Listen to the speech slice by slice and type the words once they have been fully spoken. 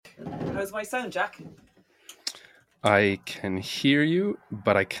How's my sound, Jack? I can hear you,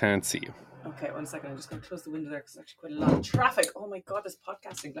 but I can't see you. Okay, 1 second. I'm just going to close the window there because there's actually quite a lot of traffic. Oh my God, this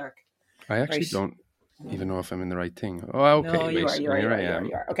podcasting, Lark. I actually don't even know if I'm in the right thing. Oh, okay. No, you are. Here I am.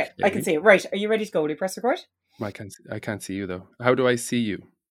 Okay, I can see it. Right, are you ready to go? Will you press record? I can't see you though. How do I see you?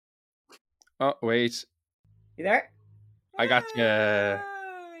 Oh, wait. You there? I got you. Oh,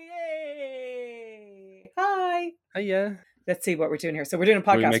 yay! Hi. Hiya. Let's see what we're doing here. So we're doing a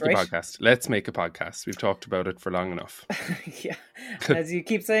podcast, We'll make right? a podcast. Let's make a podcast. We've talked about it for long enough. Yeah. As you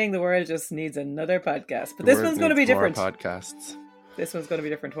keep saying, the world just needs another podcast. But this one's going to be different. Podcasts. This one's going to be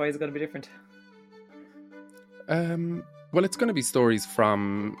different. Why is it going to be different? Well, it's going to be stories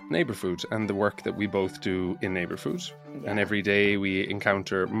from NeighbourFood and the work that we both do in NeighbourFood. Yeah. And every day we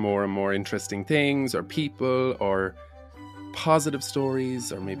encounter more and more interesting things or people or positive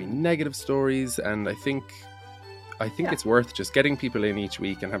stories or maybe negative stories. And I think it's worth just getting people in each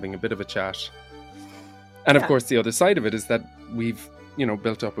week and having a bit of a chat. And of course, the other side of it is that we've,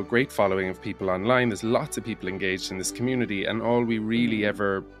 built up a great following of people online. There's lots of people engaged in this community, and all we really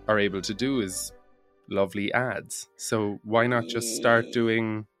ever are able to do is lovely ads. So why not just start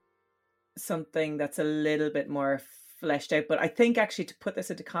doing something that's a little bit more fleshed out? But I think actually, to put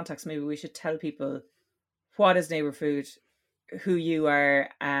this into context, maybe we should tell people what is NeighbourFood, who you are,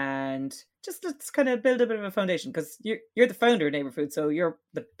 and just let's kind of build a bit of a foundation, because you're the founder of NeighbourFood, so you're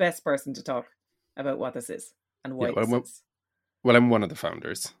the best person to talk about what this is and why this is. Well, I'm one of the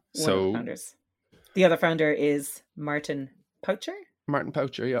founders. The other founder is Martin Poucher. Martin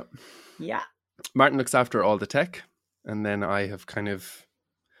Poucher, yeah. Yeah. Martin looks after all the tech, and then I have kind of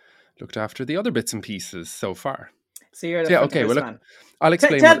looked after the other bits and pieces so far. So you're the okay. Well, look, I'll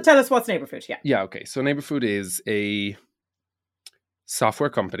explain. Tell us what's NeighbourFood. Yeah. Yeah. Okay. So NeighbourFood is a software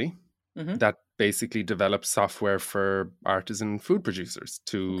company that basically develops software for artisan food producers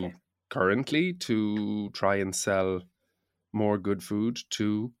to currently to try and sell more good food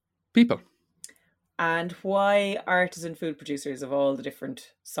to people. And why artisan food producers of all the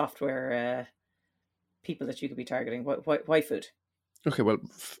different software people that you could be targeting? Why food? Okay, well,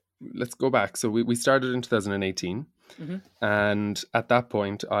 let's go back. So we started in 2018, and at that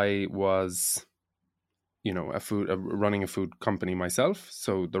point I was, running a food company myself.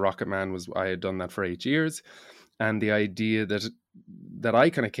 So the Rocket Man I had done that for 8 years, and the idea that I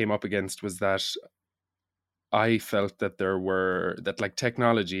kind of came up against was that I felt that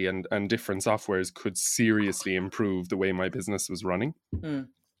technology and different softwares could seriously improve the way my business was running. And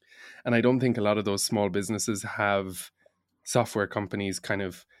I don't think a lot of those small businesses have software companies kind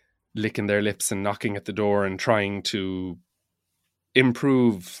of licking their lips and knocking at the door and trying to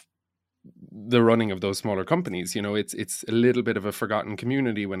improve the running of those smaller companies. It's a little bit of a forgotten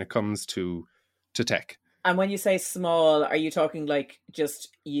community when it comes to tech. And when you say small, are you talking like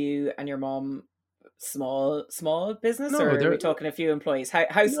just you and your mom? Small business, or are we talking a few employees?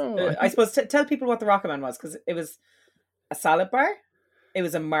 I suppose tell people what the Rocket Man was, because it was a salad bar, it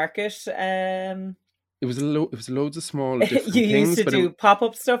was a market. It was loads of small different you things, used to do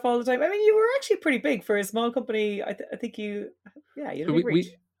pop-up stuff all the time. I mean, you were actually pretty big for a small company. I think you had a big reach.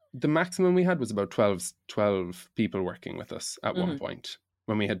 The maximum we had was about 12 people working with us at one point,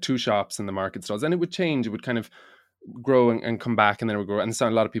 when we had 2 shops in the market stalls, and it would change. It would kind of grow and come back, and then it would grow, and so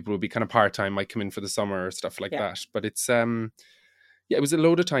a lot of people would be kind of part-time, might come in for the summer or stuff like that. But it's it was a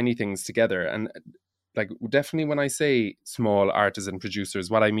load of tiny things together. And like, definitely when I say small artisan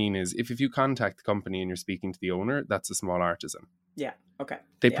producers, what I mean is if you contact the company and you're speaking to the owner, that's a small artisan.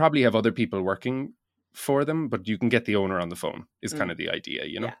 They probably have other people working for them, but you can get the owner on the phone is kind of the idea,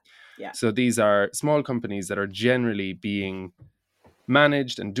 So these are small companies that are generally being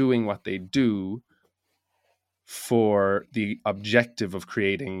managed and doing what they do for the objective of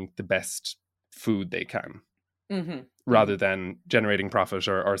creating the best food they can, rather than generating profit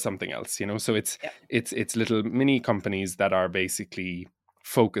or something else, So it's little mini companies that are basically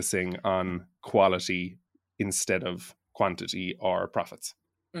focusing on quality instead of quantity or profits.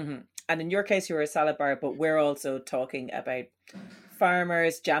 And in your case, you were a salad bar, but we're also talking about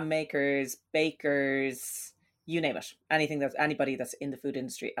farmers, jam makers, bakers, you name it. Anybody that's in the food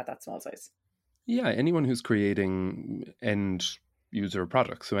industry at that small size. Yeah, anyone who's creating end user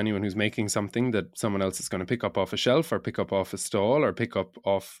products. So anyone who's making something that someone else is going to pick up off a shelf or pick up off a stall or pick up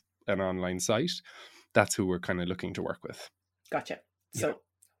off an online site, that's who we're kind of looking to work with. Gotcha. So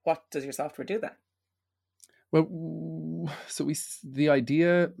what does your software do then? Well, so the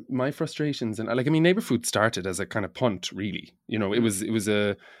idea, my frustrations, and NeighbourFood started as a kind of punt, really. It was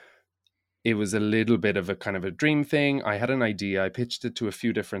a little bit of a kind of a dream thing. I had an idea. I pitched it to a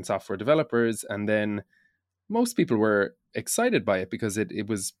few different software developers, and then most people were excited by it because it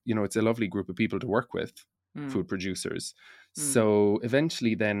was, you know, it's a lovely group of people to work with, food producers. So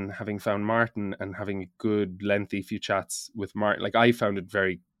eventually then, having found Martin and having a good lengthy few chats with Martin, like I found it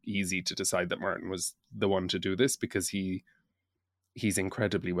very easy to decide that Martin was the one to do this because he's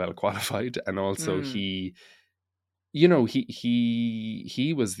incredibly well qualified, and also he, you know,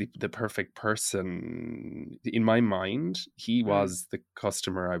 he was the perfect person in my mind. He was the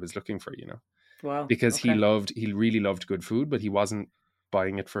customer I was looking for, you know. Wow. Because Okay. he really loved good food, but he wasn't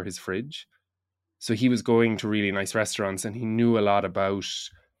buying it for his fridge. So he was going to really nice restaurants and he knew a lot about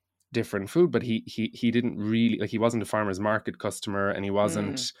different food, but he didn't really, like, he wasn't a farmer's market customer, and he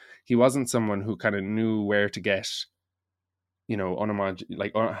wasn't someone who kind of knew where to get, you know,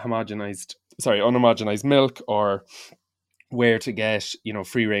 unhomogenized milk, or where to get, you know,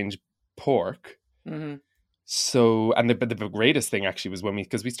 free range pork. So, and the greatest thing actually was when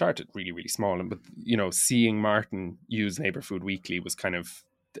because we started really, really small, but, you know, seeing Martin use NeighbourFood weekly was kind of,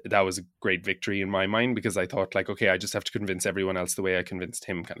 that was a great victory in my mind, because I thought, like, okay, I just have to convince everyone else the way I convinced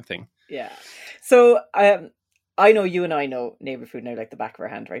him, kind of thing. Yeah. So I know you and I know NeighbourFood now like the back of our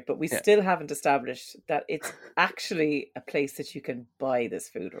hand, right? But we still haven't established that it's actually a place that you can buy this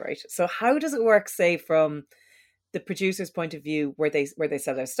food, right? So how does it work, say, from the producer's point of view, where they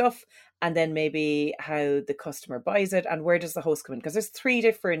sell their stuff, and then maybe how the customer buys it, and where does the host come in? Because there's 3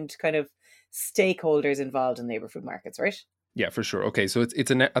 different kind of stakeholders involved in NeighbourFood markets, right? Yeah, for sure. Okay, so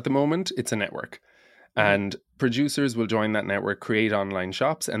it's at the moment it's a network, and producers will join that network, create online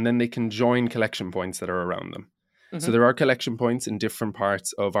shops, and then they can join collection points that are around them. So there are collection points in different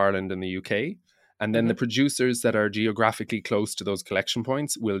parts of Ireland and the UK, and then the producers that are geographically close to those collection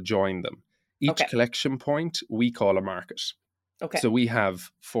points will join them. Each collection point we call a market. Okay. So we have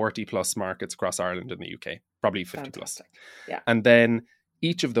 40 plus markets across Ireland and the UK, probably 50 Fantastic. plus. Yeah. And then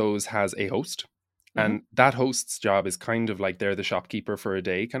each of those has a host, and that host's job is kind of like they're the shopkeeper for a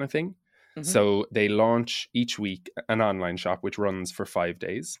day kind of thing. So they launch each week an online shop which runs for 5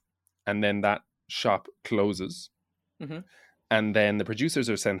 days, and then that shop closes. And then the producers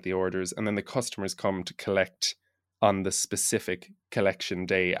are sent the orders, and then the customers come to collect on the specific collection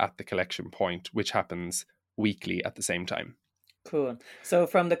day at the collection point, which happens weekly at the same time. Cool. So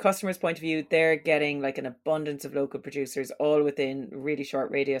from the customer's point of view, they're getting like an abundance of local producers all within really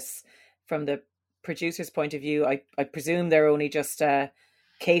short radius. From the producer's point of view, I presume they're only just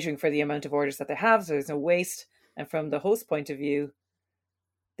catering for the amount of orders that they have, so there's no waste. And from the host point of view,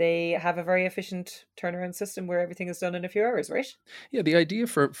 they have a very efficient turnaround system where everything is done in a few hours, right? Yeah, the idea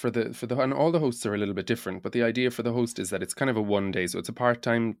for the and all the hosts are a little bit different, but the idea for the host is that it's kind of a one day, so it's a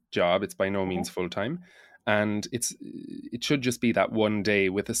part-time job. It's by no means full-time, and it should just be that one day,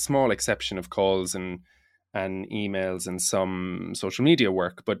 with a small exception of calls and emails and some social media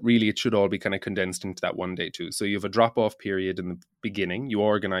work, but really it should all be kind of condensed into that one day too. So you have a drop-off period in the beginning, you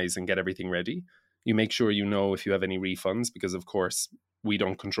organize and get everything ready, you make sure you know if you have any refunds, because of course we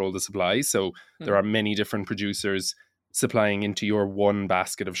don't control the supply, so there are many different producers supplying into your one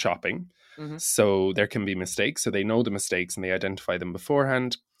basket of shopping. So there can be mistakes, so they know the mistakes and they identify them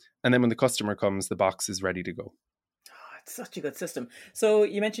beforehand, and then when the customer comes, the box is ready to go. Oh, it's such a good system. So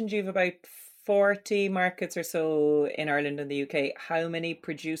you mentioned you've about 40 markets or so in Ireland and the UK. How many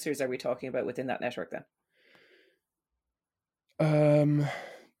producers are we talking about within that network then? Well,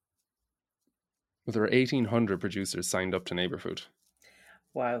 there are 1,800 producers signed up to NeighbourFood.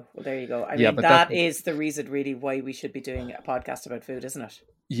 Wow. Well, there you go. I Yeah, mean, but that is the reason really why we should be doing a podcast about food, isn't it?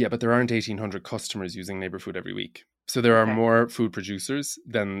 Yeah, but there aren't 1,800 customers using NeighbourFood every week. So there are more food producers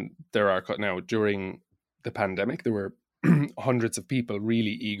than there are now. During the pandemic, there were hundreds of people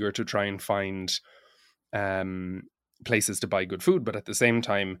really eager to try and find places to buy good food. But at the same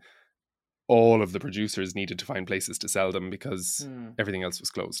time, all of the producers needed to find places to sell them because everything else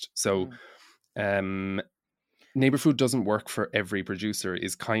was closed. So NeighbourFood doesn't work for every producer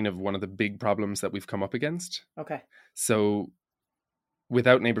is kind of one of the big problems that we've come up against. Okay. So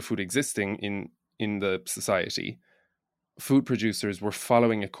without NeighbourFood existing in the society, food producers were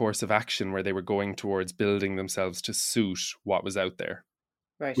following a course of action where they were going towards building themselves to suit what was out there,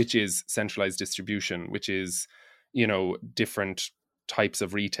 Right. which is centralized distribution, which is, you know, different types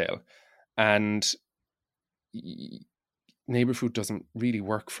of retail. And NeighbourFood doesn't really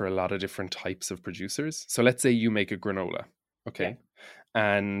work for a lot of different types of producers. So let's say you make a granola, okay? Yeah.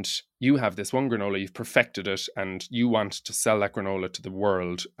 And you have this one granola, you've perfected it, and you want to sell that granola to the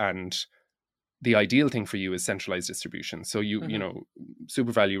world. And the ideal thing for you is centralized distribution. So you know,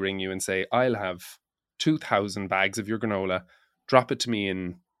 SuperValu ring you and say, I'll have 2,000 bags of your granola, drop it to me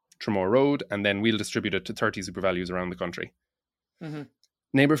in Tramore Road, and then we'll distribute it to 30 SuperValus around the country.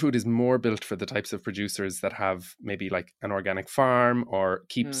 NeighbourFood is more built for the types of producers that have maybe like an organic farm or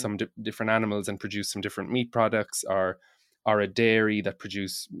keep some different animals and produce some different meat products, or a dairy that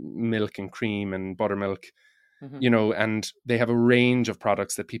produce milk and cream and buttermilk, and they have a range of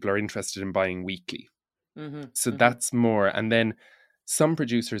products that people are interested in buying weekly. So that's more. And then some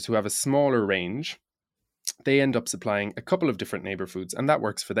producers who have a smaller range, they end up supplying a couple of different NeighbourFoods, and that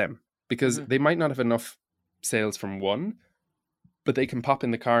works for them because they might not have enough sales from one, but they can pop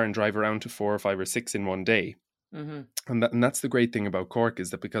in the car and drive around to 4 or 5 or 6 in one day. And that's the great thing about Cork,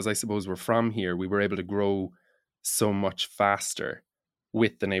 is that because I suppose we're from here, we were able to grow so much faster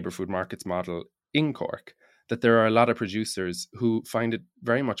with the NeighbourFood markets model in Cork, that there are a lot of producers who find it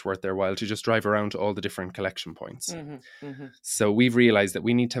very much worth their while to just drive around to all the different collection points. So we've realized that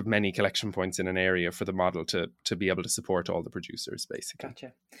we need to have many collection points in an area for the model to be able to support all the producers, basically.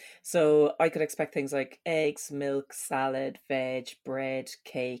 Gotcha. So I could expect things like eggs, milk, salad, veg, bread,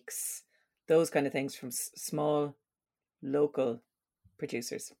 cakes, those kind of things from small local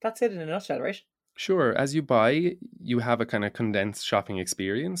producers. That's it in a nutshell, right? Sure. As you buy, you have a kind of condensed shopping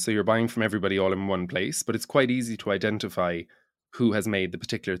experience. So you're buying from everybody all in one place, but it's quite easy to identify who has made the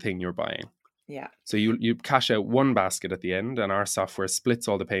particular thing you're buying. Yeah. So you cash out one basket at the end, and our software splits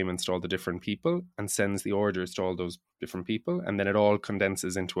all the payments to all the different people and sends the orders to all those different people. And then it all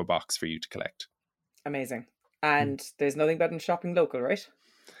condenses into a box for you to collect. Amazing. And there's nothing better than shopping local, right?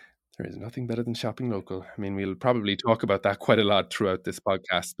 There is nothing better than shopping local. I mean, we'll probably talk about that quite a lot throughout this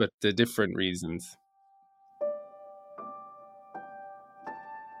podcast, but the different reasons.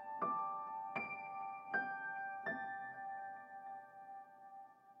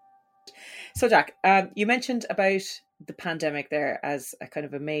 So, Jack, you mentioned about the pandemic there as a kind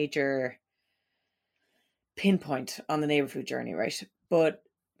of a major pinpoint on the NeighbourFood journey, right? But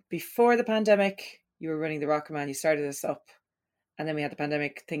before the pandemic, you were running the Rocket Man, you started this up, and then we had the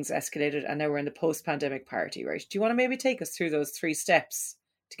pandemic, things escalated, and now we're in the post-pandemic party, right? Do you want to maybe take us through those 3 steps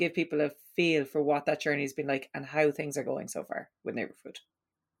to give people a feel for what that journey has been like and how things are going so far with NeighbourFood?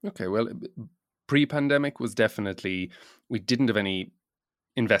 Okay, well, pre-pandemic was definitely, we didn't have any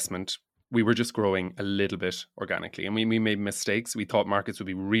investment. We were just growing a little bit organically, and we made mistakes. We thought markets would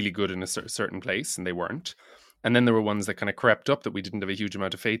be really good in a certain place, and they weren't. And then there were ones that kind of crept up that we didn't have a huge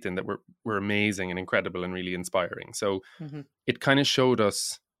amount of faith in, that were amazing and incredible and really inspiring. So it kind of showed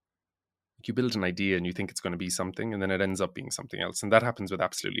us, you build an idea and you think it's going to be something, and then it ends up being something else. And that happens with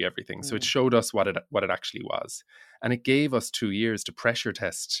absolutely everything. So it showed us what it actually was. And it gave us 2 years to pressure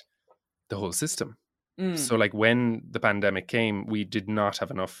test the whole system. So like when the pandemic came, we did not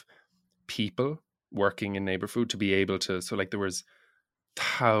have enough people working in NeighbourFood to be able to, so like there was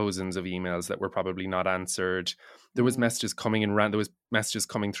thousands of emails that were probably not answered. There was messages coming in, there was messages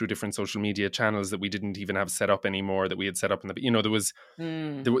coming through different social media channels that we didn't even have set up anymore, that we had set up in the, there was,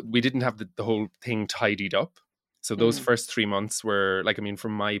 we didn't have the whole thing tidied up. So those first 3 months were like, I mean,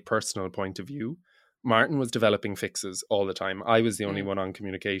 from my personal point of view, Martin was developing fixes all the time. I was the only one on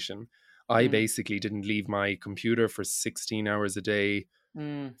communication. I basically didn't leave my computer for 16 hours a day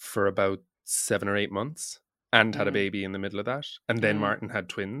for about 7 or 8 months, and had a baby in the middle of that. And then Martin had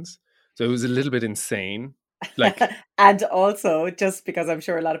twins. So it was a little bit insane. Like, and also, just because I'm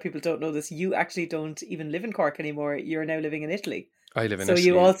sure a lot of people don't know this, you actually don't even live in Cork anymore. You're now living in Italy. I live in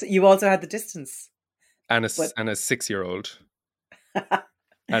Italy. So you also had the distance. And a 6-year-old.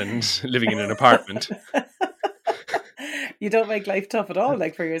 And living in an apartment. You don't make life tough at all,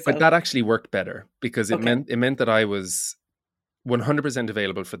 like for yourself. But that actually worked better, because it meant that I was 100%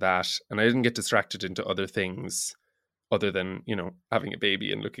 available for that, and I didn't get distracted into other things other than, having a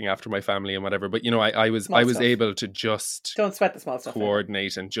baby and looking after my family and whatever. But I was able to just don't sweat the small stuff,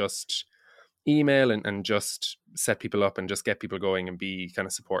 coordinate and just email and just set people up and just get people going and be kind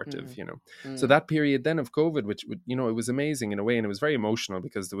of supportive. So that period then of COVID, which it was amazing in a way, and it was very emotional,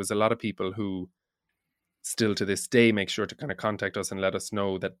 because there was a lot of people who still to this day make sure to kind of contact us and let us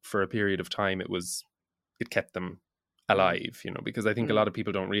know that for a period of time it kept them alive, because I think a lot of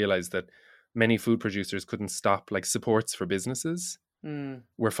people don't realize that many food producers couldn't stop, like supports for businesses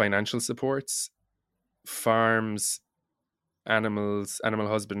were financial supports, farms, animal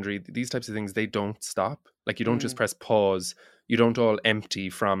husbandry, these types of things, they don't stop. Like you don't just press pause, you don't all empty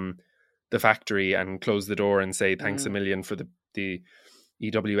from the factory and close the door and say thanks a million for the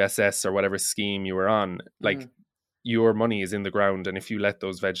EWSS or whatever scheme you were on. Like your money is in the ground, and if you let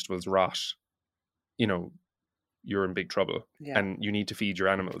those vegetables rot, you're in big trouble. And you need to feed your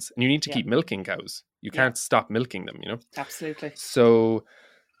animals, and you need to keep milking cows. You can't stop milking them, Absolutely. So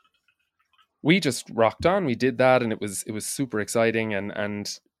we just rocked on. We did that, and it was super exciting,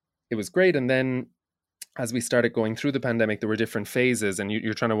 and it was great. And then as we started going through the pandemic, there were different phases, and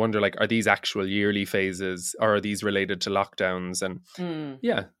you're trying to wonder, like, are these actual yearly phases, or are these related to lockdowns? And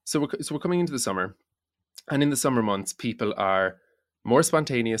yeah, so we're coming into the summer, and in the summer months, people are more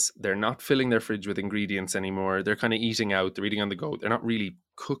spontaneous. They're not filling their fridge with ingredients anymore. They're kind of eating out. They're eating on the go. They're not really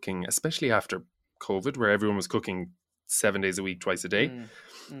cooking, especially after COVID, where everyone was cooking 7 days a week, twice a day.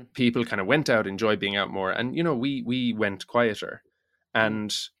 People kind of went out, enjoyed being out more, and we went quieter.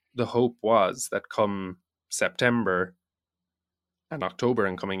 And the hope was that come September and October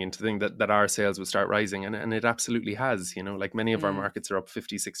and coming into the thing, that our sales would start rising, and it absolutely has. Like many of our markets are up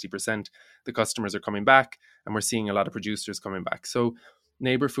 50-60%. The customers are coming back, and we're seeing a lot of producers coming back. So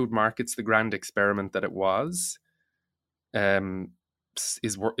NeighbourFood Markets, the grand experiment that it was,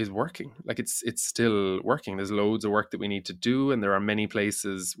 is working. Like it's still working. There's loads of work that we need to do, and there are many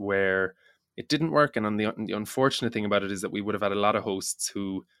places where it didn't work. And the unfortunate thing about it is that we would have had a lot of hosts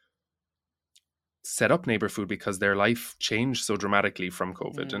who set up NeighbourFood because their life changed so dramatically from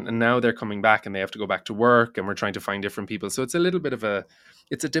COVID, and now they're coming back and they have to go back to work, and we're trying to find different people. So it's a little bit of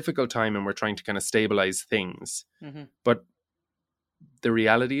it's a difficult time, and we're trying to kind of stabilize things. But the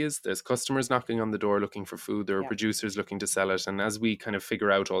reality is there's customers knocking on the door looking for food. There are producers looking to sell it. And as we kind of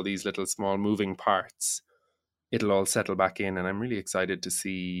figure out all these little small moving parts, it'll all settle back in. And I'm really excited to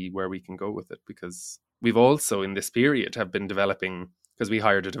see where we can go with it, because we've also in this period have been developing, because we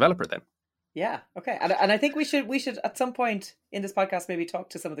hired a developer then. Yeah. Okay. And I think we should at some point in this podcast maybe talk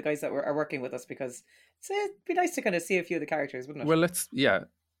to some of the guys that are working with us, because it'd be nice to kind of see a few of the characters, wouldn't it? Well, let's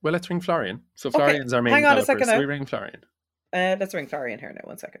ring Florian. So Florian's our main Hang on developer. a second So now. we ring Florian. Let's ring Florian here now.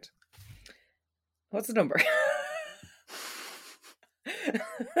 1 second. What's the number?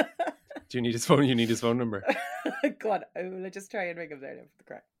 Do you need his phone? You need his phone number. Go on. I will just try and ring him there now for the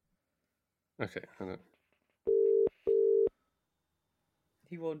crack. Okay. Hold on.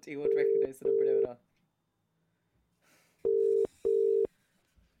 He won't recognize the number now at all.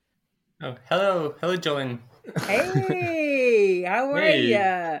 Oh, hello, Jolene. Hey, how are Hey.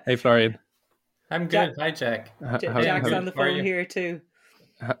 ya? Hey, Florian. I'm good. Hi, Jack. Jack's good. on the How are phone you? here too.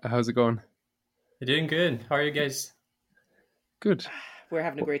 How's it going? You're doing good. How are you guys? Good. We're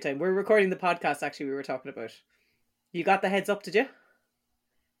having a great time. We're recording the podcast, actually, we were talking about. You got the heads up, did you?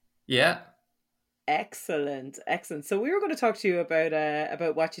 Yeah. Excellent. So we were going to talk to you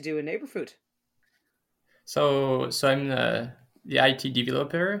about what you do in NeighbourFood. So I'm the IT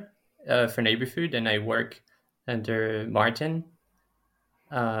developer for NeighbourFood, and I work under Martin,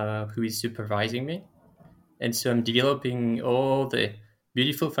 who is supervising me. And so I'm developing all the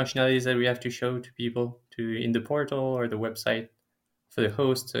beautiful functionalities that we have to show to people in the portal or the website for the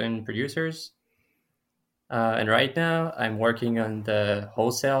hosts and producers. And right now I'm working on the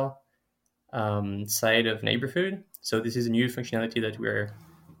wholesale side of NeighbourFood. So this is a new functionality that we're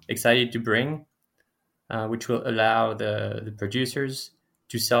excited to bring, which will allow the producers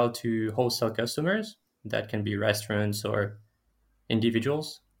to sell to wholesale customers. That can be restaurants or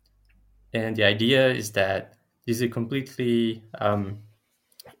individuals. And the idea is that this is a completely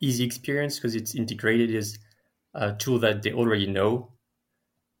easy experience because it's integrated as a tool that they already know.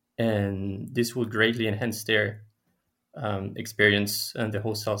 And this will greatly enhance their experience on the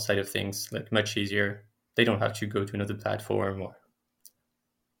wholesale side of things, like much easier. They don't have to go to another platform.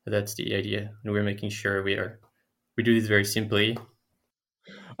 That's the idea. And we're making sure we do this very simply.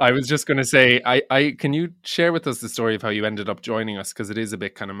 I was just going to say, I can you share with us the story of how you ended up joining us, because it is a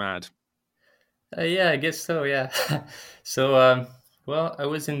bit kind of mad. Yeah, I guess so. Yeah. So, well, I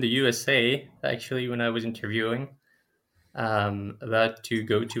was in the USA actually when I was interviewing, about to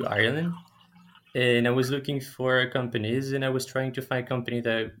go to Ireland, and I was looking for companies, and I was trying to find a company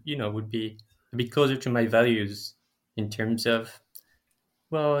that would be a bit closer to my values in terms of,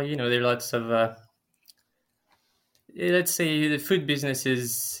 well, there are lots of let's say the food business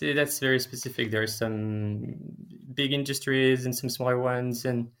that's very specific. There are some big industries and some smaller ones,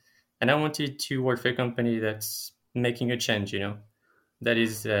 and I wanted to work for a company that's making a change, that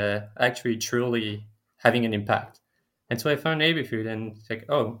is actually truly having an impact. And so I found NeighbourFood, and it's like,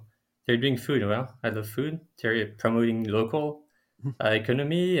 oh, they're doing food. Well, I love food. They're promoting local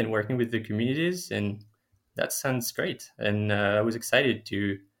economy and working with the communities, and that sounds great. And I was excited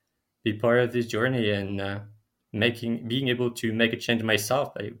to be part of this journey and being able to make a change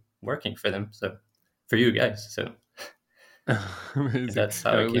myself by working for them. So for you guys, so. That's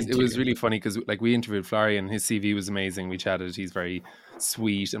how it was really funny because like we interviewed Florian, his CV was amazing. We chatted. He's very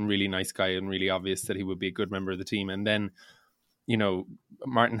sweet and really nice guy, and really obvious that he would be a good member of the team. And then,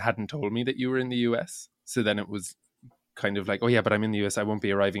 Martin hadn't told me that you were in the US. So then it was kind of like, oh yeah, but I'm in the US. I won't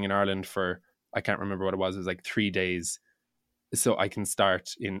be arriving in Ireland for, I can't remember what it was. It was like 3 days. So I can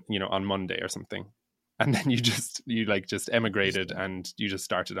start on Monday or something. and then you just emigrated and you just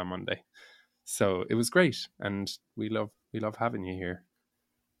started on Monday. So it was great, and we love having you here.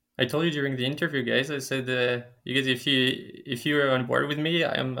 I told you during the interview, guys. I said, you guys, if you are on board with me,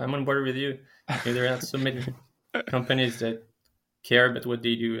 I'm on board with you. There are not so many companies that care about what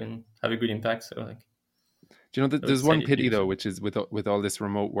they do and have a good impact. So, like, do you know that there's one pity though, which is with all this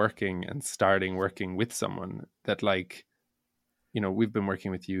remote working and starting working with someone that, like, we've been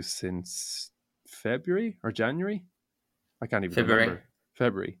working with you since February or January. I can't even remember.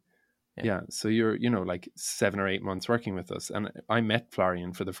 February. Yeah. So you're, like 7 or 8 months working with us. And I met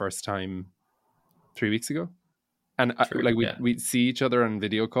Florian for the first time 3 weeks ago. And we see each other on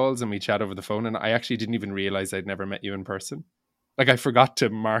video calls and we chat over the phone. And I actually didn't even realize I'd never met you in person. Like, I forgot to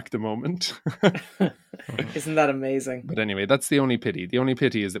mark the moment. Isn't that amazing? But anyway, that's the only pity. The only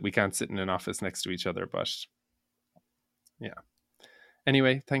pity is that we can't sit in an office next to each other. But yeah.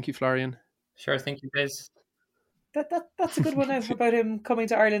 Anyway, thank you, Florian. Sure. Thank you, guys. That's a good one about him coming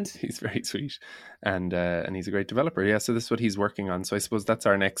to Ireland. He's very sweet, and he's a great developer. Yeah, so this is what he's working on. So I suppose that's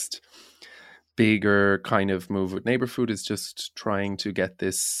our next bigger kind of move with NeighbourFood, is just trying to get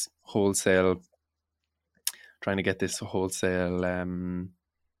this wholesale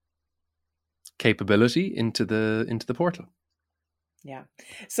capability into the portal. Yeah.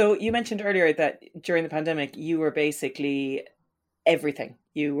 So you mentioned earlier that during the pandemic, you were basically everything.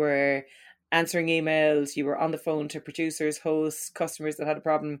 You were answering emails, you were on the phone to producers, hosts, customers that had a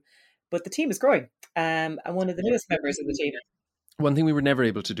problem, but the team is growing. And one of the newest members of the team. One thing we were never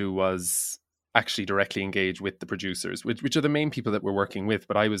able to do was actually directly engage with the producers, which are the main people that we're working with.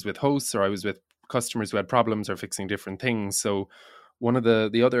 But I was with hosts, or I was with customers who had problems or fixing different things. So one of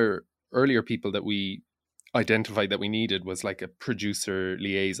the other earlier people that we identified that we needed was like a producer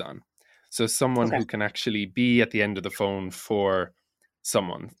liaison. So someone who can actually be at the end of the phone for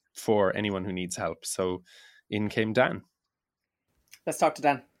anyone who needs help. So in came Dan. Let's talk to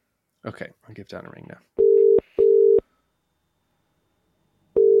Dan. Okay, I'll give Dan a ring now.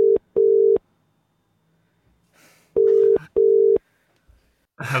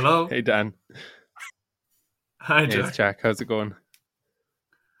 Hello. Hey, Dan. Hi, Jack. It's Jack. How's it going?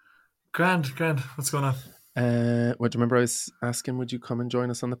 Grand. What's going on? What do you remember I was asking? Would you come and join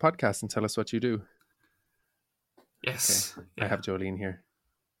us on the podcast and tell us what you do? Yes. Okay. Yeah. I have Jolene here.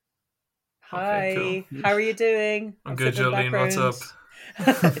 Hi. Okay, cool. How are you doing? I'm good, Jolene. What's up?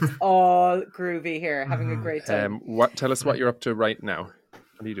 It's all groovy here. Having a great time. Tell us what you're up to right now.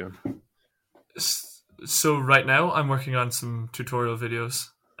 What are you doing? So right now I'm working on some tutorial videos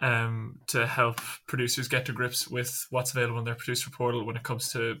to help producers get to grips with what's available in their producer portal when it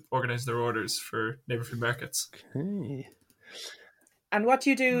comes to organizing their orders for NeighbourFood markets. Okay. And what do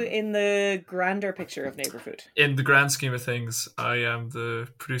you do in the grander picture of NeighbourFood? In the grand scheme of things, I am the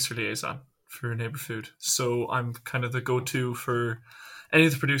producer liaison for NeighbourFood. So I'm kind of the go-to for any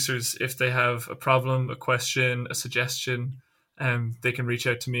of the producers. If they have a problem, a question, a suggestion, they can reach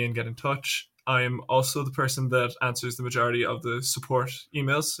out to me and get in touch. I'm also the person that answers the majority of the support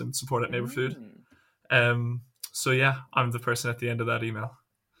emails and support at NeighbourFood. So yeah, I'm the person at the end of that email.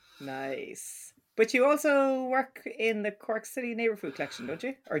 Nice. But you also work in the Cork City NeighbourFood collection, don't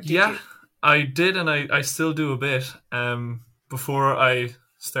you? Or did you? I did, and I still do a bit. Before I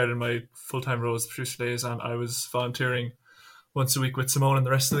started my full-time role as producer liaison, I was volunteering once a week with Simone and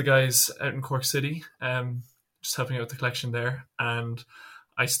the rest of the guys out in Cork City, just helping out the collection there. And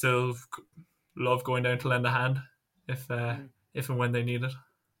I still love going down to lend a hand if and when they need it.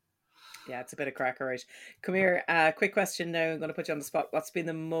 Yeah, it's a bit of crack, all right. Come here, quick question now. I'm going to put you on the spot. What's been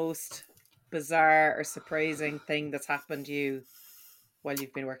the most bizarre or surprising thing that's happened to you while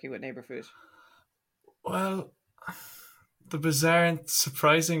you've been working with NeighbourFood? Well, the bizarre and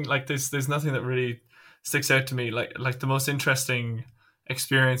surprising, like there's nothing that really sticks out to me. Like the most interesting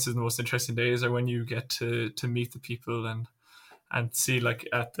experiences, the most interesting days are when you get to meet the people and see, like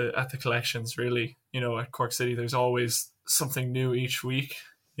at the collections, really, at Cork City, there's always something new each week,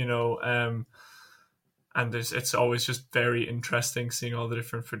 and it's always just very interesting seeing all the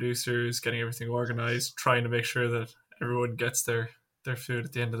different producers, getting everything organized, trying to make sure that everyone gets their food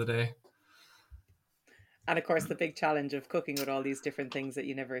at the end of the day. And of course, the big challenge of cooking with all these different things that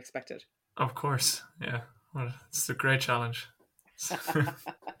you never expected. Of course, yeah. Well, it's a great challenge.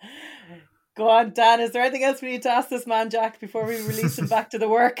 Go on, Dan. Is there anything else we need to ask this man, Jack, before we release him back to the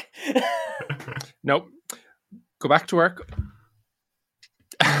work? Nope. Go back to work.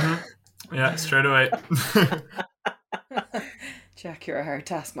 Yeah, straight away. Jack, you're a hard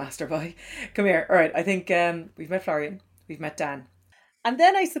taskmaster, boy. Come here. All right, I think we've met Florian. We've met Dan. And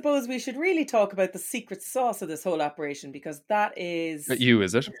then I suppose we should really talk about the secret sauce of this whole operation, because that is You,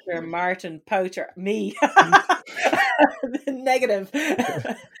 is it? Mr. Martin Poucher. Me. Negative.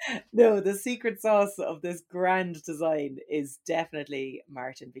 No, the secret sauce of this grand design is definitely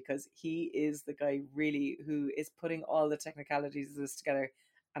Martin, because he is the guy really who is putting all the technicalities of this together.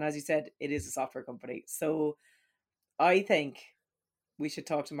 And as you said, it is a software company. So I think we should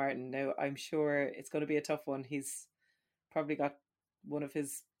talk to Martin now. I'm sure it's going to be a tough one. He's probably got one of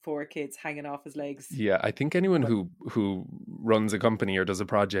his 4 kids hanging off his legs. Yeah, I think anyone who runs a company or does a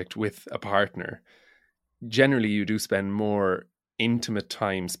project with a partner, generally you do spend more intimate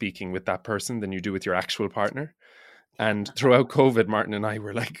time speaking with that person than you do with your actual partner. And throughout COVID, Martin and I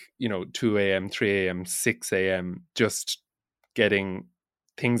were like, 2 a.m., 3 a.m., 6 a.m., just getting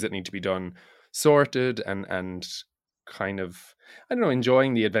things that need to be done sorted and kind of, I don't know,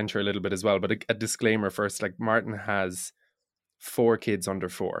 enjoying the adventure a little bit as well. But a disclaimer first, like Martin has 4 kids under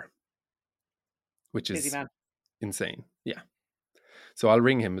 4, which is insane. Yeah. So I'll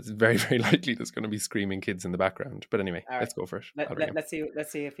ring him. It's very, very likely there's going to be screaming kids in the background. But anyway, right. Let's go for it. Let's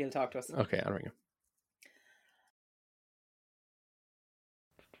see if he'll talk to us. Okay, I'll ring him.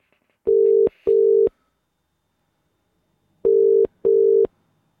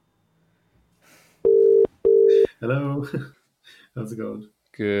 Hello. How's it going?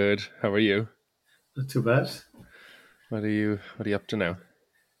 Good. How are you? Not too bad. What are you up to now?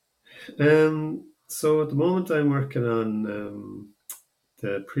 So at the moment I'm working on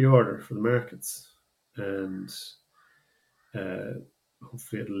the pre-order for the markets, and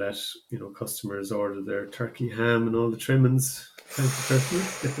hopefully it'll let customers order their turkey, ham, and all the trimmings time for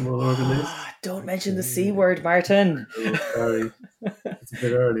Christmas. Get them all organised. Don't mention the C word, Martin. Oh, sorry, it's a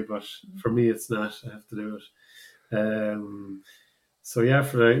bit early, but for me it's not. I have to do it. So yeah,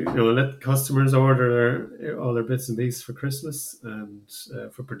 let customers order all their bits and pieces for Christmas, and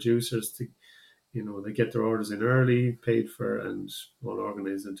for producers to, they get their orders in early, paid for, and all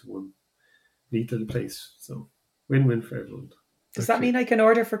organised into one neat little place. So win-win for everyone. Does that mean I can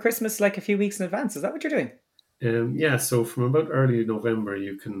order for Christmas like a few weeks in advance? Is that what you're doing? Yeah. So from about early November,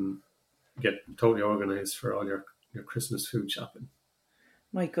 you can get totally organised for all your Christmas food shopping.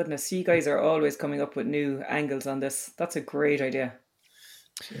 My goodness, you guys are always coming up with new angles on this. That's a great idea.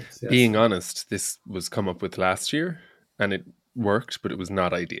 Yes. Being honest, this was come up with last year and it worked, but it was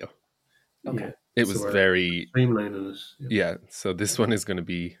not ideal. Okay. Yeah. It was very streamlining it. Yeah. So this one is going to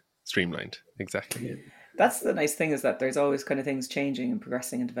be streamlined. Exactly. Yeah. That's the nice thing, is that there's always kind of things changing and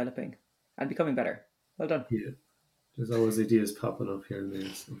progressing and developing and becoming better. Well done. Yeah. There's always ideas popping up here and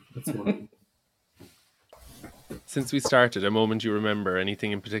there. So that's one. Since we started, a moment you remember,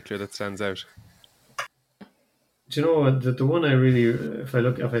 anything in particular that stands out? Do you know what? The one I really,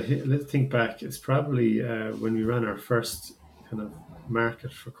 let's think back, it's probably when we ran our first kind of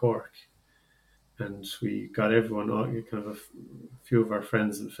market for Cork, and we got everyone, kind of a few of our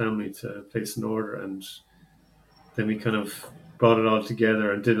friends and family, to place an order, and then we kind of brought it all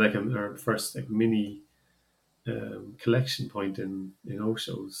together and did like our first like mini collection point in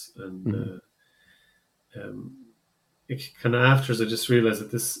O'Show's, and it kind of afterwards I just realized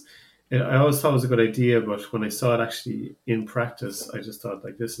that I always thought it was a good idea, but when I saw it actually in practice, I just thought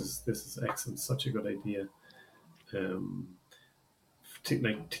like this is excellent, such a good idea.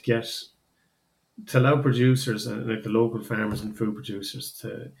 To allow producers and like the local farmers and food producers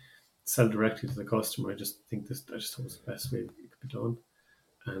to sell directly to the customer, I just thought it was the best way it could be done,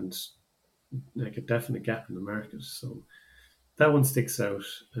 and like a definite gap in the market. So that one sticks out.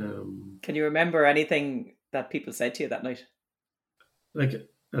 Can you remember anything that people said to you that night? Like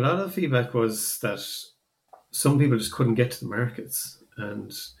a lot of the feedback was that some people just couldn't get to the markets,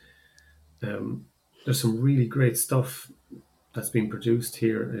 and there's some really great stuff that's being produced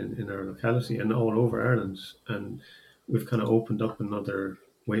here in our locality and all over Ireland, and we've kind of opened up another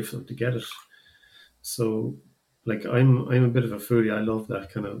way for them to get it. So like I'm a bit of a foodie. I love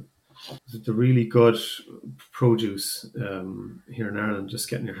that kind of the really good produce here in Ireland, just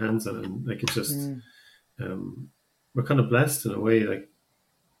getting your hands on it, and like it's just we're kind of blessed in a way, like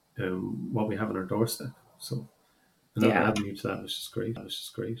what we have on our doorstep. So another avenue to that, which is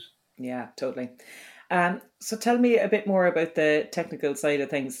great. Yeah, totally. So tell me a bit more about the technical side of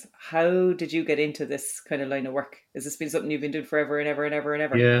things. How did you get into this kind of line of work? Has this been something you've been doing forever and ever and ever and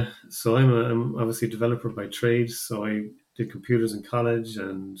ever? Yeah, so I'm obviously a developer by trade. So I did computers in college,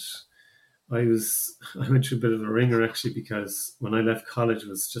 and I went through a bit of a ringer actually, because when I left college it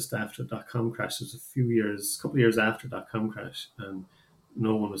was just after the .com crash. It was a couple of years after .com crash, and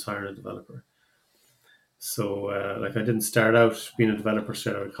no one was hiring a developer. So like I didn't start out being a developer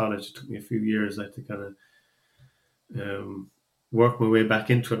straight out of college. It took me a few years. I had to kind of work my way back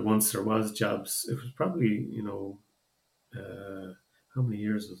into it once there was jobs. It was probably, how many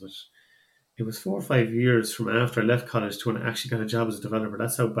years was it? It was 4 or 5 years from after I left college to when I actually got a job as a developer.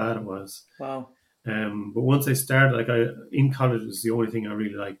 That's how bad it was. Wow. But once I started, in college was the only thing I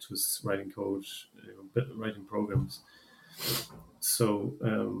really liked was writing code, writing programs. So,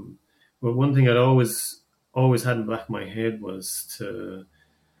 well, one thing I'd always had in the back of my head was to,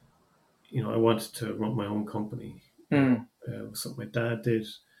 I wanted to run my own company. It was something my dad did,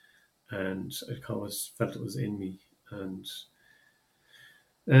 and I always felt it was in me.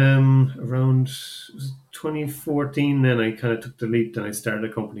 And around 2014, then I kind of took the leap. Then I started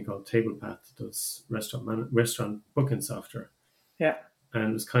a company called TablePath that does restaurant booking software. Yeah.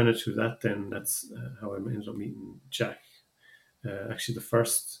 And it was kind of through that. Then that's how I ended up meeting Jack. Actually,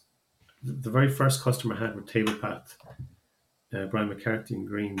 the very first customer I had with TablePath, Brian McCarthy in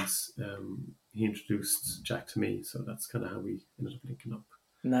Greens, he introduced Jack to me. So that's kind of how we ended up linking up.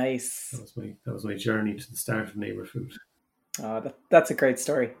 Nice. That was my journey to the start of NeighbourFood. Oh, that's a great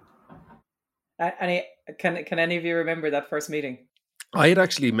story. Can any of you remember that first meeting? I'd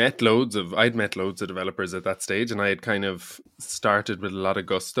met loads of developers at that stage, and I had kind of started with a lot of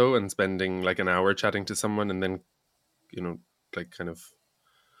gusto and spending like an hour chatting to someone, and then, like kind of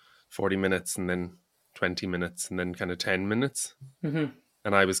 40 minutes, and then 20 minutes, and then kind of 10 minutes. Mm-hmm.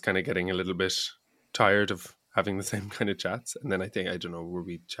 And I was kind of getting a little bit tired of having the same kind of chats. And then were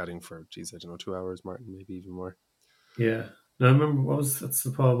we chatting for, 2 hours, Martin, maybe even more. Yeah. Now, I remember, that's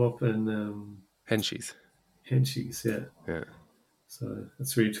the pub up in... Henshie's, yeah. Yeah. So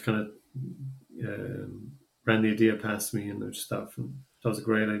that's where you kind of ran the idea past me and stuff. And that was a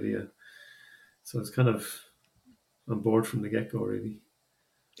great idea. So it's kind of on board from the get-go, really.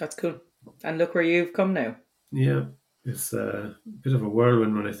 That's cool. And look where you've come now. Yeah. It's a bit of a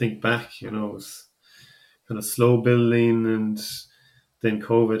whirlwind when I think back, it's kind of slow building, and then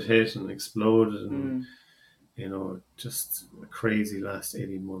COVID hit and exploded, and just a crazy last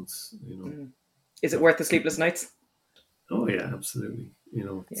 18 months. Is it worth the sleepless nights? Oh yeah, absolutely.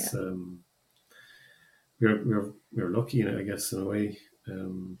 It's we're lucky, I guess, in a way,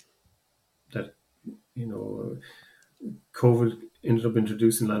 that COVID ended up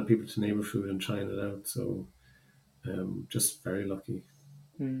introducing a lot of people to NeighbourFood and trying it out. So just very lucky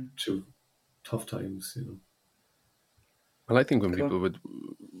through tough times. Well, I think when people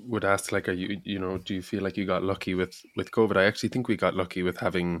would ask, like, are you, do you feel like you got lucky with COVID? I actually think we got lucky with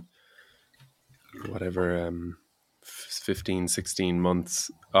having whatever 15, 16 months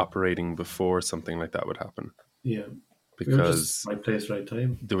operating before something like that would happen. Yeah. Because right place, right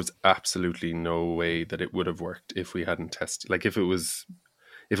time. There was absolutely no way that it would have worked if we hadn't tested. Like, if it was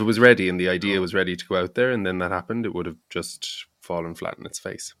ready and the idea was ready to go out there, and then that happened, it would have just fallen flat in its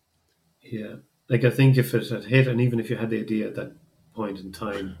face. Yeah. Like, I think if it had hit, and even if you had the idea at that point in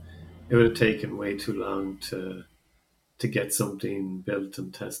time, it would have taken way too long to get something built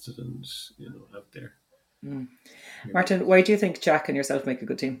and tested and out there. Martin, why do you think Jack and yourself make a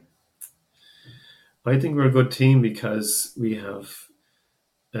good team? I think we're a good team because we have,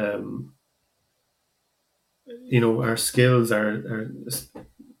 our skills are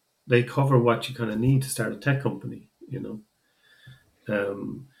they cover what you kind of need to start a tech company.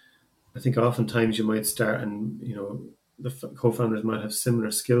 I think oftentimes you might start, and the co-founders might have similar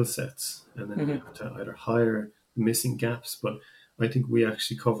skill sets, and then you have to either hire missing gaps. But I think we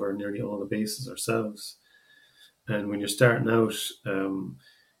actually cover nearly all the bases ourselves. And when you're starting out,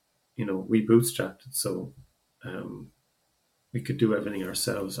 we bootstrapped it, so we could do everything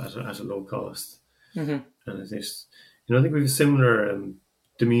ourselves at a low cost. And I think we have similar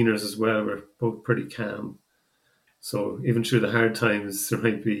demeanors as well. We're both pretty calm, so even through the hard times, there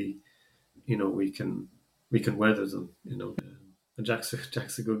might be, we can weather them. And Jack's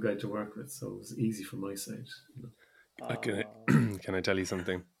a good guy to work with, so it was easy from my side. Can I tell you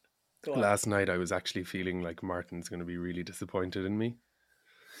something? Last night I was actually feeling like Martin's going to be really disappointed in me,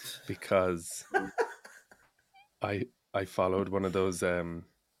 because I followed one of those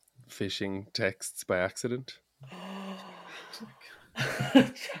phishing texts by accident.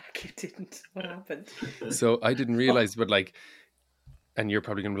 Jack, you didn't. What happened? So I didn't realize, but and you're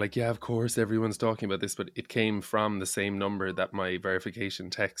probably going to be like, yeah, of course, everyone's talking about this, but it came from the same number that my verification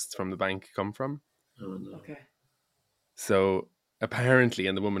texts from the bank come from. Oh, no. Okay. So apparently,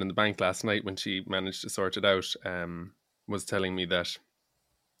 and the woman in the bank last night, when she managed to sort it out, was telling me that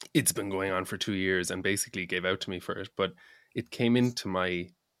it's been going on for 2 years, and basically gave out to me for it. But it came into my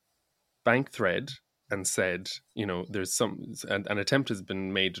bank thread and said, there's an attempt has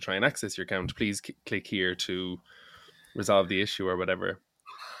been made to try and access your account. Please click here to resolve the issue or whatever.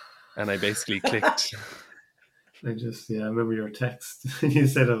 And I basically clicked I remember your text. You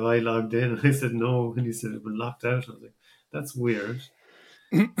said, have I logged in? I said, no. And you said, it was locked out. I was like, that's weird.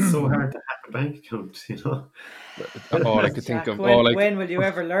 It's so hard to hack a bank account, All I could think Jack, of, when will you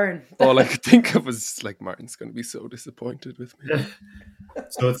ever learn? all I could think of was like, Martin's going to be so disappointed with me.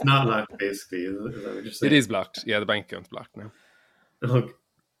 So it's not locked, basically. Is that what you're saying? It is blocked. Yeah, the bank account's blocked now. Okay.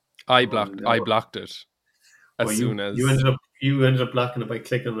 I No. blocked it as soon as you ended up blocking it by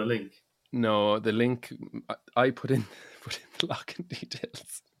clicking on the link. No, the link I put in the login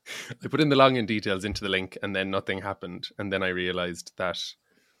details. I put in the login details into the link, and then nothing happened. And then I realized that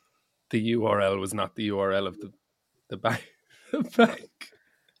the URL was not the URL of the bank. The bank.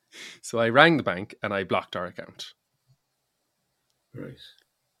 So I rang the bank and I blocked our account. Right.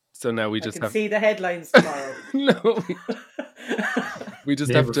 So now we just can have see the headlines tomorrow. No, we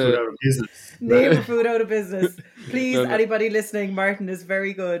just have NeighbourFood to. out of business. NeighbourFood out of business. Please, No. anybody listening, Martin is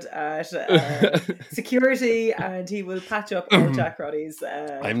very good at security, and he will patch up all Jack Roddy's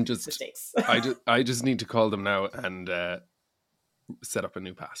mistakes. I just need to call them now and set up a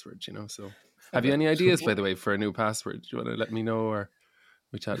new password. So have you any ideas, by the way, for a new password? Do you want to let me know, or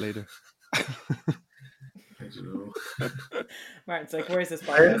we chat later? I don't know. Martin's like, where's this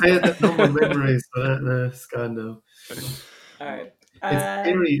podcast? I had that number memorized, but it's gone now. All right.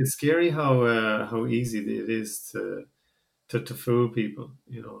 It's scary how easy it is to fool people.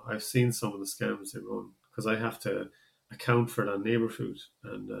 I've seen some of the scams they run because I have to account for it on NeighbourFood,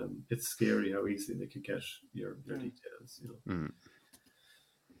 and it's scary how easy they could get your details.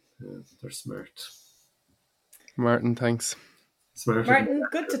 They're smart. Martin, thanks. Smart. Martin,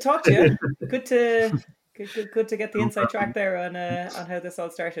 good to talk to you. Good to get the inside track there on how this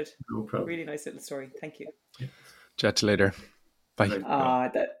all started. No problem. Really nice little story. Thank you. Chat to you later. Bye.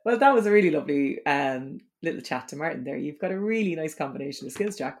 That was a really lovely little chat to Martin there. You've got a really nice combination of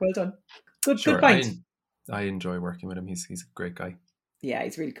skills, Jack. Well done. Good point. I enjoy working with him. He's a great guy. Yeah,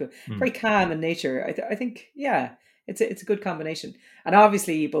 he's really cool. Very calm in nature. I think, yeah, it's a good combination. And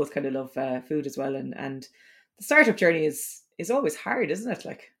obviously, you both kind of love food as well. And the startup journey is always hard, isn't it?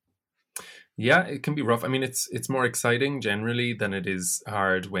 Like, yeah, it can be rough. I mean, it's more exciting generally than it is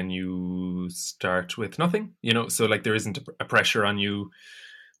hard when you start with nothing, so like there isn't a pressure on you.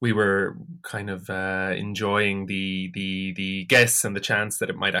 We were kind of enjoying the guess and the chance that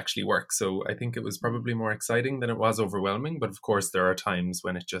it might actually work. So I think it was probably more exciting than it was overwhelming. But of course, there are times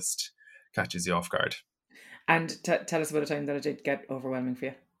when it just catches you off guard. And tell us about a time that it did get overwhelming for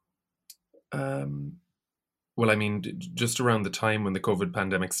you. Well, I mean, just around the time when the COVID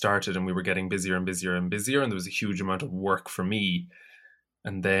pandemic started and we were getting busier and busier and busier, and there was a huge amount of work for me.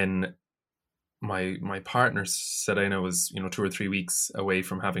 And then my partner said I was 2 or 3 weeks away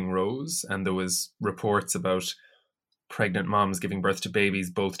from having Rose, and there was reports about pregnant moms giving birth to babies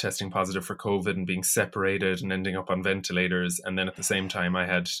both testing positive for COVID and being separated and ending up on ventilators. And then at the same time I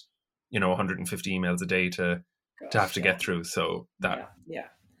had 150 emails a day to have to get through. So that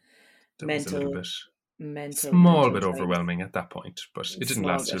was a little bit small bit overwhelming at that point, but it didn't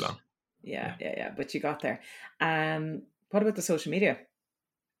last too long. Yeah, but you got there. What about the social media?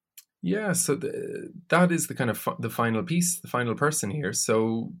 Yeah, so that is the kind of the final piece, the final person here.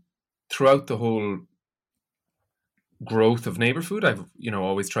 So throughout the whole growth of NeighbourFood, I've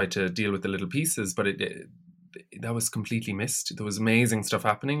always tried to deal with the little pieces, but that was completely missed. There was amazing stuff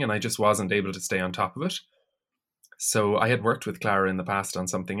happening, and I just wasn't able to stay on top of it. So I had worked with Clara in the past on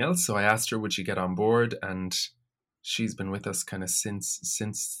something else, so I asked her would she get on board, and she's been with us kind of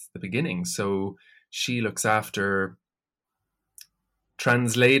since the beginning. So she looks after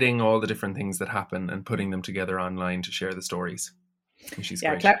translating all the different things that happen and putting them together online to share the stories. And she's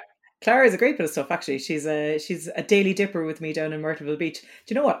great. Clara is a great bit of stuff, actually. She's a daily dipper with me down in Myrtleville Beach. Do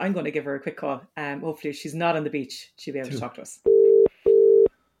you know what? I'm going to give her a quick call. Hopefully she's not on the beach. She'll be able to talk to us.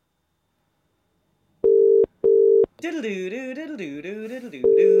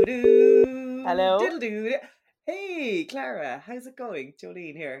 Hello. Hey, Clara. How's it going?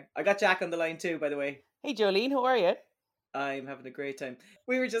 Jolene here. I got Jack on the line too, by the way. Hey, Jolene. How are you? I'm having a great time.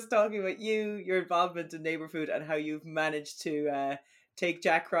 We were just talking about your involvement in NeighbourFood, and how you've managed to take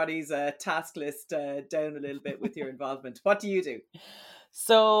Jack Roddy's task list down a little bit with your involvement. What do you do?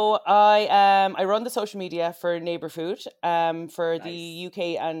 So I run the social media for NeighbourFood for the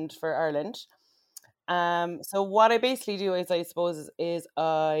UK and for Ireland. So what I basically do is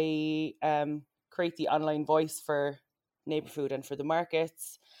I create the online voice for NeighbourFood and for the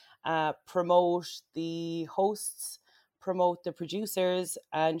markets, promote the hosts, promote the producers,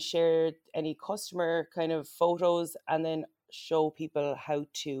 and share any customer kind of photos, and then show people how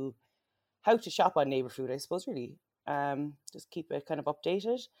to shop on NeighbourFood, I suppose, really. Just keep it kind of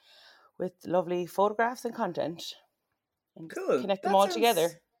updated. with lovely photographs and content, and just Cool. connect them all together.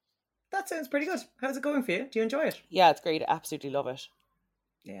 That sounds pretty good. How's it going for you? Do you enjoy it? Yeah, it's great. I absolutely love it.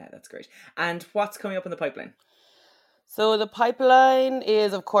 Yeah, that's great. And what's coming up in the pipeline? So the pipeline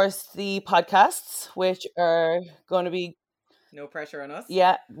is, of course, the podcasts, which are going to be, No pressure on us.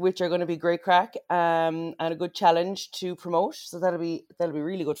 yeah, which are going to be great crack, and a good challenge to promote. So that'll be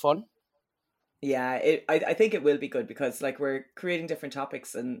really good fun. Yeah, I think it will be good because like we're creating different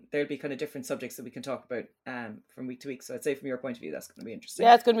topics and there'll be kind of different subjects that we can talk about from week to week. So I'd say from your point of view, that's going to be interesting.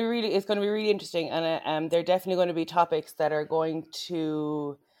 Yeah, it's going to be really interesting, and they're definitely going to be topics that are going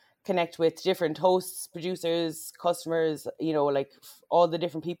to connect with different hosts, producers, customers. You know, like all the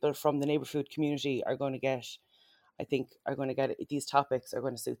different people from the NeighbourFood community are going to get. I think are going to get it. These topics are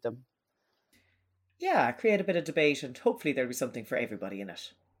going to suit them. Yeah, create a bit of debate and hopefully there'll be something for everybody in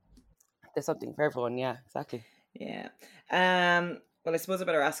it. There's something for everyone. Yeah, exactly. Yeah. Well, I suppose I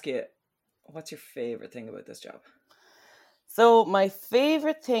better ask you, what's your favorite thing about this job? So my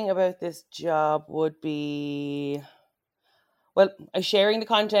favorite thing about this job would be, well, sharing the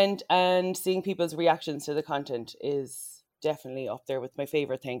content and seeing people's reactions to the content is definitely up there with my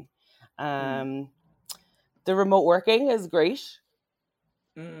favorite thing. The remote working is great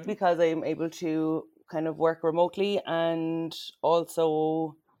because I'm able to kind of work remotely and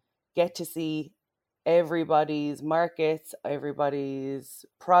also get to see everybody's markets, everybody's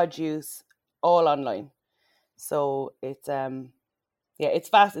produce, all online. So it's it's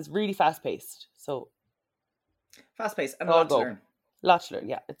fast. It's really fast paced. So fast paced and a lot to learn. Lot to learn.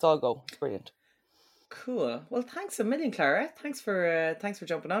 Yeah, it's all go. It's brilliant. Cool. Well, thanks a million, Clara. Thanks for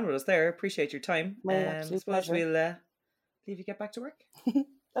jumping on with us there. Appreciate your time. My absolute pleasure. We'll leave you get back to work.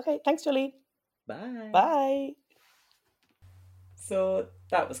 Okay. Thanks, Jolene. Bye. Bye. So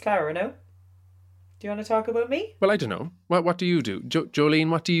that was Clara now. Do you want to talk about me? Well, I don't know. What do you do? Jolene,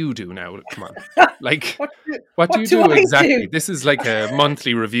 what do you do now? Come on. Like, what do you do exactly? This is like a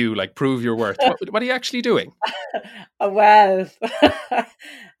monthly review, like prove your worth. What are you actually doing? Well,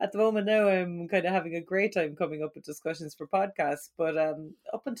 at the moment now, I'm kind of having a great time coming up with discussions for podcasts. But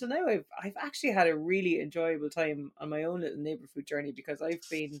up until now, I've actually had a really enjoyable time on my own little NeighbourFood journey because I've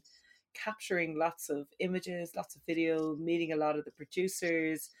been capturing lots of images, lots of video, meeting a lot of the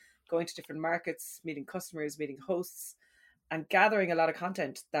producers, going to different markets, meeting customers, meeting hosts, and gathering a lot of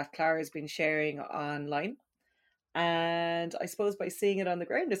content that Clara's been sharing online. And I suppose by seeing it on the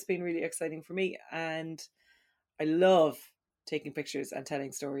ground, it's been really exciting for me. And I love taking pictures and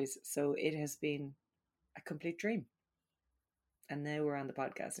telling stories. So it has been a complete dream. And now we're on the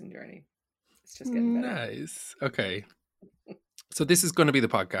podcasting journey. It's just getting better. Nice. Okay. So this is going to be the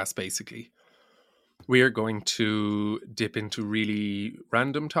podcast, basically. We are going to dip into really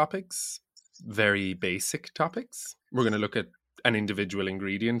random topics, very basic topics. We're going to look at an individual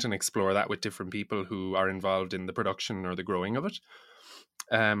ingredient and explore that with different people who are involved in the production or the growing of it.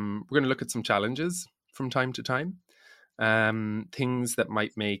 We're going to look at some challenges from time to time, things that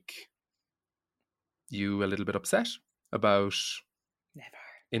might make you a little bit upset about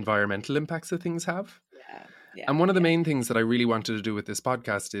environmental impacts that things have. Yeah, and one of the main things that I really wanted to do with this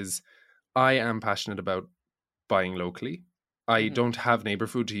podcast is I am passionate about buying locally. I don't have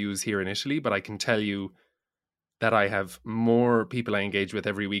NeighbourFood to use here in Italy, but I can tell you that I have more people I engage with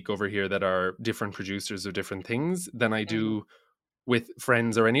every week over here that are different producers of different things than I do with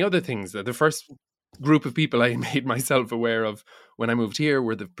friends or any other things. The first group of people I made myself aware of when I moved here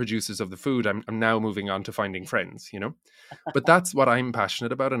were the producers of the food. I'm now moving on to finding friends, you know? But that's what I'm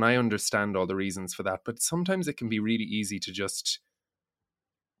passionate about, and I understand all the reasons for that. But sometimes it can be really easy to just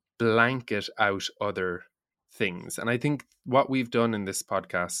blanket out other things. And I think what we've done in this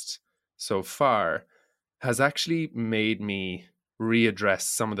podcast so far has actually made me readdress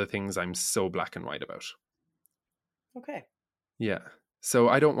some of the things I'm so black and white about. Okay. Yeah. So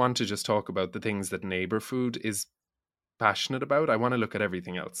I don't want to just talk about the things that NeighbourFood is passionate about. I want to look at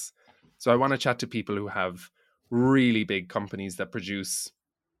everything else. So I want to chat to people who have really big companies that produce,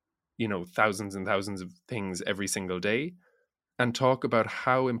 you know, thousands and thousands of things every single day, and talk about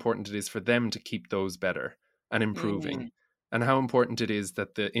how important it is for them to keep those better and improving, and how important it is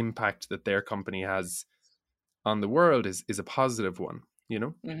that the impact that their company has on the world is a positive one, you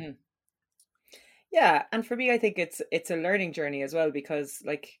know? Mm-hmm. Yeah, and for me, I think it's a learning journey as well because,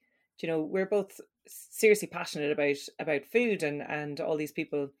 like, you know, we're both seriously passionate about food and all these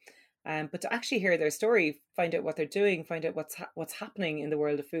people, but to actually hear their story, find out what they're doing, find out what's happening in the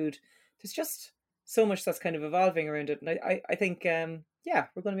world of food, there's just so much that's kind of evolving around it, and I think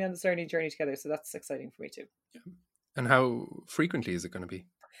we're going to be on this learning journey together, so that's exciting for me too. And how frequently is it going to be?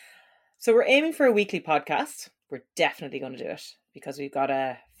 So we're aiming for a weekly podcast. we're definitely going to do it because we've got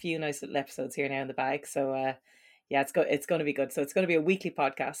a few nice little episodes here now in the bag. So yeah, it's going to be good. So it's going to be a weekly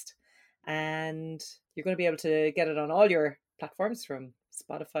podcast, and you're going to be able to get it on all your platforms, from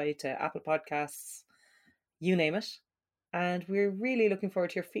Spotify to Apple Podcasts, you name it. And we're really looking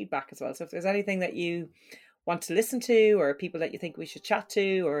forward to your feedback as well. So if there's anything that you want to listen to, or people that you think we should chat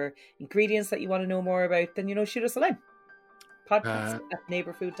to, or ingredients that you want to know more about, then, shoot us a line. Podcast at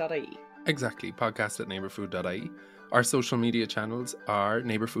neighbourfood.ie. Exactly, podcast at neighbourfood.ie. Our social media channels are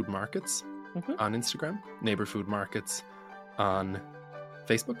NeighbourFood Markets on Instagram, NeighbourFood Markets on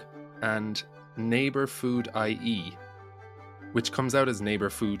Facebook, and NeighbourFood.ie, which comes out as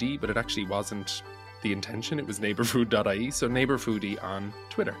NeighbourFoodie, but it actually wasn't the intention. It was NeighbourFood.ie, so NeighbourFoodie on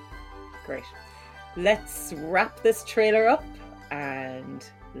Twitter. Great. Let's wrap this trailer up and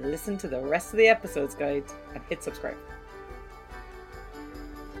listen to the rest of the episodes, guys, and hit subscribe.